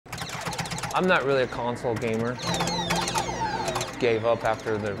I'm not really a console gamer. Gave up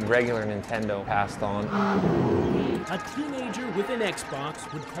after the regular Nintendo passed on. A teenager with an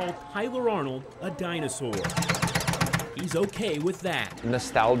Xbox would call Tyler Arnold a dinosaur. He's okay with that.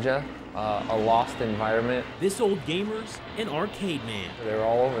 Nostalgia, a lost environment. This old gamer's an arcade man. They're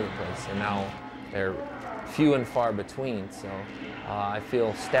all over the place, and now they're few and far between. So I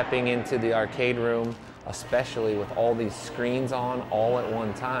feel stepping into the arcade room, especially with all these screens on all at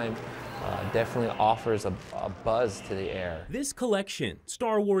one time, definitely offers a buzz to the air. This collection,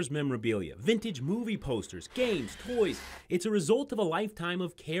 Star Wars memorabilia, vintage movie posters, games, toys, it's a result of a lifetime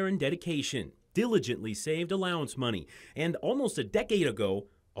of care and dedication, diligently saved allowance money, and almost a decade ago,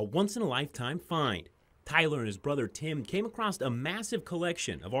 a once-in-a-lifetime find. Tyler and his brother Tim came across a massive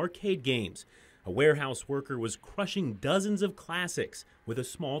collection of arcade games. A warehouse worker was crushing dozens of classics with a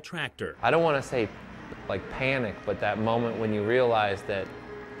small tractor. I don't want to say like panic, but that moment when you realize that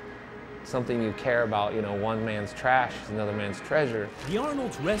something you care about, you know, one man's trash is another man's treasure. The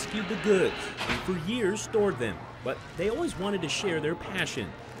Arnolds rescued the goods and for years stored them, but they always wanted to share their passion.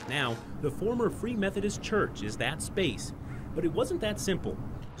 Now, the former Free Methodist Church is that space, but it wasn't that simple.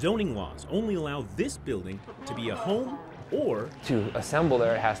 Zoning laws only allow this building to be a home or... To assemble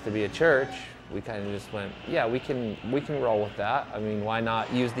there, it has to be a church. We kind of just went, yeah, we can roll with that. I mean, why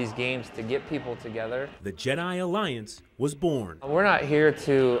not use these games to get people together? The Jedi Alliance was born. We're not here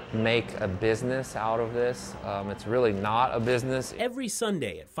to make a business out of this. It's really not a business. Every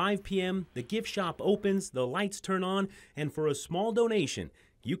Sunday at 5 p.m., the gift shop opens, the lights turn on, and for a small donation,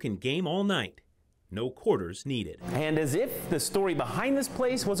 you can game all night. No quarters needed. And as if the story behind this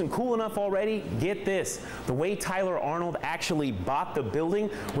place wasn't cool enough already, get this. The way Tyler Arnold actually bought the building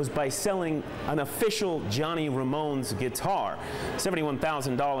was by selling an official Johnny Ramone's guitar.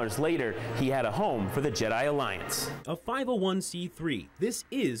 $71,000 later, he had a home for the Jedi Alliance. A 501c3, this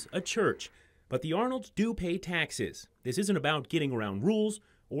is a church. But the Arnolds do pay taxes. This isn't about getting around rules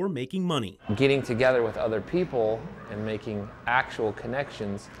or making money. Getting together with other people and making actual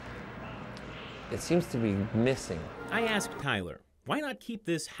connections, it seems to be missing. I asked Tyler, why not keep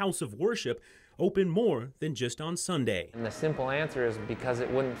this house of worship open more than just on Sunday? And the simple answer is because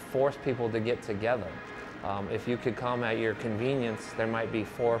it wouldn't force people to get together. If you could come at your convenience, there might be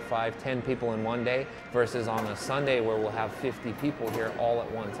 4, 5, 10 people in one day versus on a Sunday where we'll have 50 people here all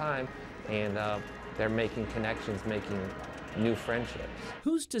at one time, and they're making connections, making new friendships.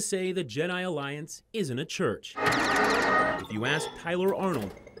 Who's to say the Jedi Alliance isn't a church? If you ask Tyler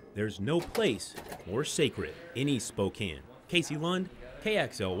Arnold, there's no place more sacred in East Spokane. Casey Lund,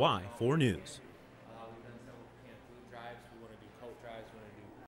 KXLY 4 News.